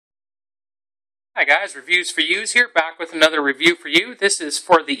Hi guys, Reviews for Yous here, back with another review for you. This is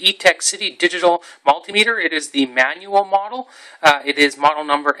for the Etekcity digital multimeter. It is the manual model. It is model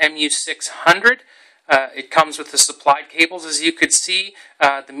number MU600. It comes with the supplied cables, as you could see.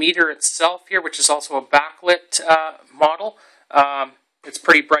 The meter itself here, which is also a backlit model. It's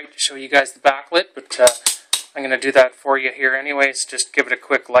pretty bright to show you guys the backlit, but I'm going to do that for you here anyways. Just give it a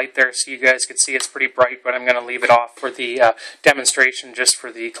quick light there so you guys can see it's pretty bright, but I'm going to leave it off for the demonstration just for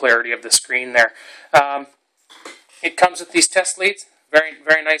the clarity of the screen there. It comes with these test leads,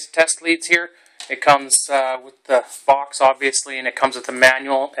 very nice test leads here. It comes with the box obviously, and it comes with the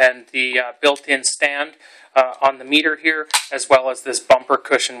manual and the built-in stand on the meter here, as well as this bumper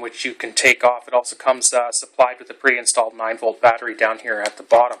cushion which you can take off. It also comes supplied with a pre-installed 9-volt battery down here at the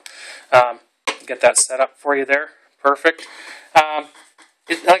bottom. Get that set up for you there. Perfect.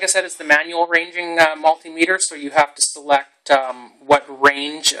 Like I said, it's the manual ranging multimeter, so you have to select what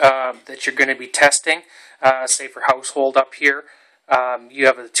range that you're going to be testing. Say for household up here, you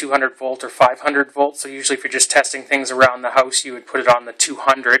have a 200 volt or 500 volt, so usually if you're just testing things around the house, you would put it on the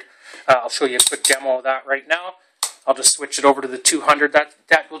 200. I'll show you a quick demo of that right now. I'll just switch it over to the 200.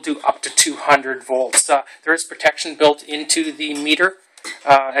 That will do up to 200 volts. There is protection built into the meter.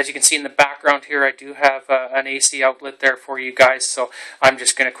 As you can see in the background here, I do have an AC outlet there for you guys, so I'm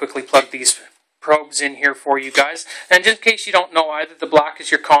just going to quickly plug these probes in here for you guys. And just in case you don't know either, the black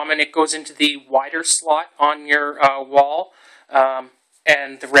is your common. It goes into the wider slot on your wall,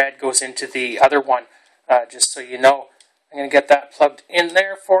 and the red goes into the other one, just so you know. I'm going to get that plugged in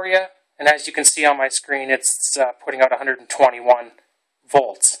there for you, and as you can see on my screen, it's putting out 121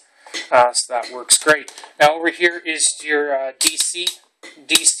 volts. So that works great. Now over here is your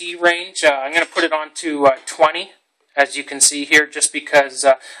DC range. I'm going to put it on to 20, as you can see here, just because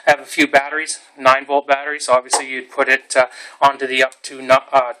I have a few batteries, 9-volt batteries, so obviously you'd put it onto the up to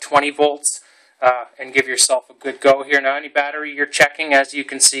 20 volts and give yourself a good go here. Now any battery you're checking, as you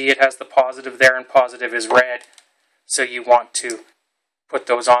can see, it has the positive there, and positive is red, so you want to put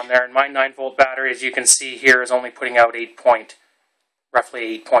those on there. And my 9-volt battery, as you can see here, is only putting out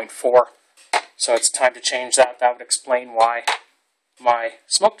roughly 8.4, so it's time to change that. That would explain why my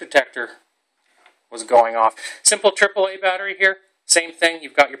smoke detector was going off. Simple AAA battery here, same thing.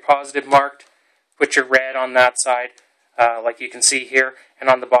 You've got your positive marked, put your red on that side, like you can see here, and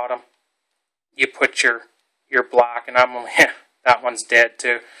on the bottom you put your black, and I'm only that one's dead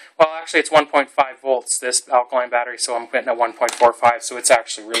too. Well, actually it's 1.5 volts, this alkaline battery, so I'm getting a 1.45, so it's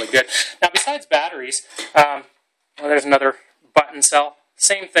actually really good. Now besides batteries, well, there's another button cell,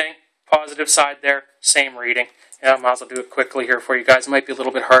 same thing, positive side there, same reading. I might as well do it quickly here for you guys. It might be a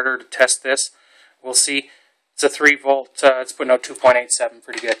little bit harder to test this. We'll see. It's a 3-volt. It's putting out 2.87.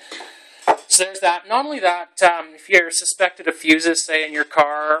 Pretty good. So there's that. Not only that, if you're suspected of fuses, say in your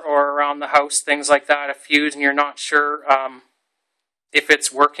car or around the house, things like that, a fuse, and you're not sure if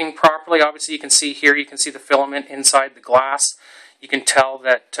it's working properly, obviously you can see here, you can see the filament inside the glass. You can tell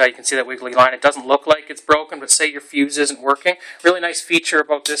that, you can see that wiggly line. It doesn't look like it's broken, but say your fuse isn't working. Really nice feature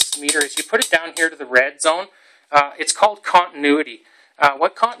about this meter is you put it down here to the red zone. It's called continuity.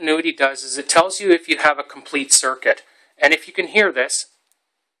 What continuity does is it tells you if you have a complete circuit. And if you can hear this,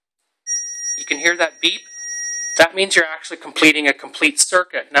 you can hear that beep, that means you're actually completing a complete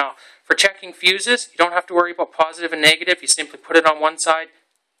circuit. Now, for checking fuses, you don't have to worry about positive and negative. You simply put it on one side,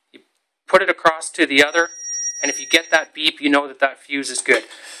 you put it across to the other, and if you get that beep, you know that that fuse is good.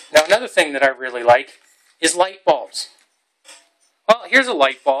 Now, another thing that I really like is light bulbs. Well, here's a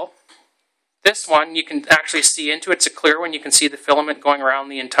light bulb. This one, you can actually see into it. It's a clear one. You can see the filament going around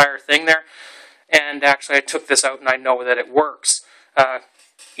the entire thing there. And actually, I took this out and I know that it works.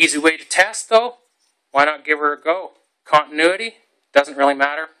 Easy way to test, though. Why not give her a go? Continuity, doesn't really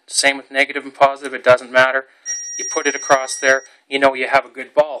matter. Same with negative and positive, it doesn't matter. You put it across there, you know you have a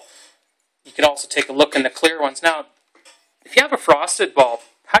good bulb. You can also take a look in the clear ones. Now, if you have a frosted bulb,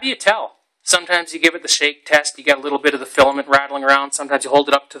 how do you tell? Sometimes you give it the shake test, you get a little bit of the filament rattling around. Sometimes you hold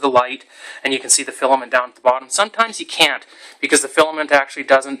it up to the light and you can see the filament down at the bottom. Sometimes you can't, because the filament actually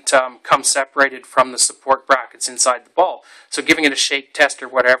doesn't come separated from the support brackets inside the bulb. So giving it a shake test or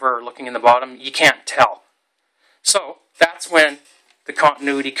whatever, or looking in the bottom, you can't tell. So that's when the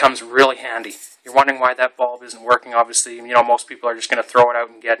continuity comes really handy. You're wondering why that bulb isn't working. Obviously, you know, most people are just going to throw it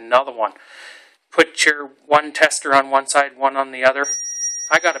out and get another one. Put your one tester on one side, one on the other.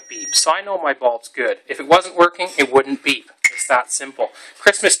 I got a beep, so I know my bulb's good. If it wasn't working, it wouldn't beep. It's that simple.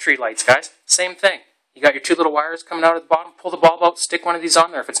 Christmas tree lights, guys, same thing. You got your two little wires coming out of the bottom, pull the bulb out, stick one of these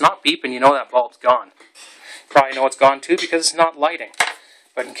on there. If it's not beeping, you know that bulb's gone. You probably know it's gone too because it's not lighting.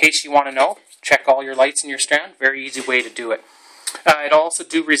 But in case you want to know, check all your lights in your strand. Very easy way to do it. It'll also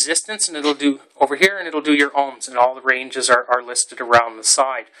do resistance, and it'll do over here, and it'll do your ohms, and all the ranges are listed around the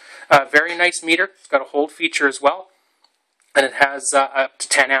side. Very nice meter. It's got a hold feature as well, and it has up to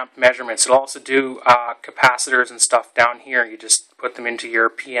 10 amp measurements. It'll also do capacitors and stuff down here. You just put them into your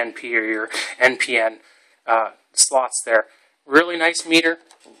PNP or your NPN slots there. Really nice meter.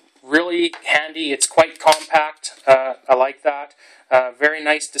 Really handy. It's quite compact. I like that. Very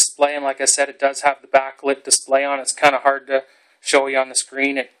nice display, and like I said, it does have the backlit display on. It's kind of hard to show you on the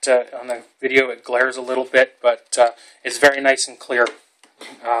screen. On the video it glares a little bit, but it's very nice and clear.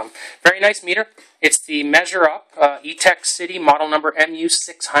 Very nice meter. It's the Measure Up Etekcity model number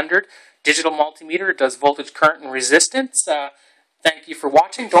MU600 digital multimeter. It does voltage, current, and resistance. Thank you for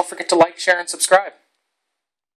watching. Don't forget to like, share, and subscribe.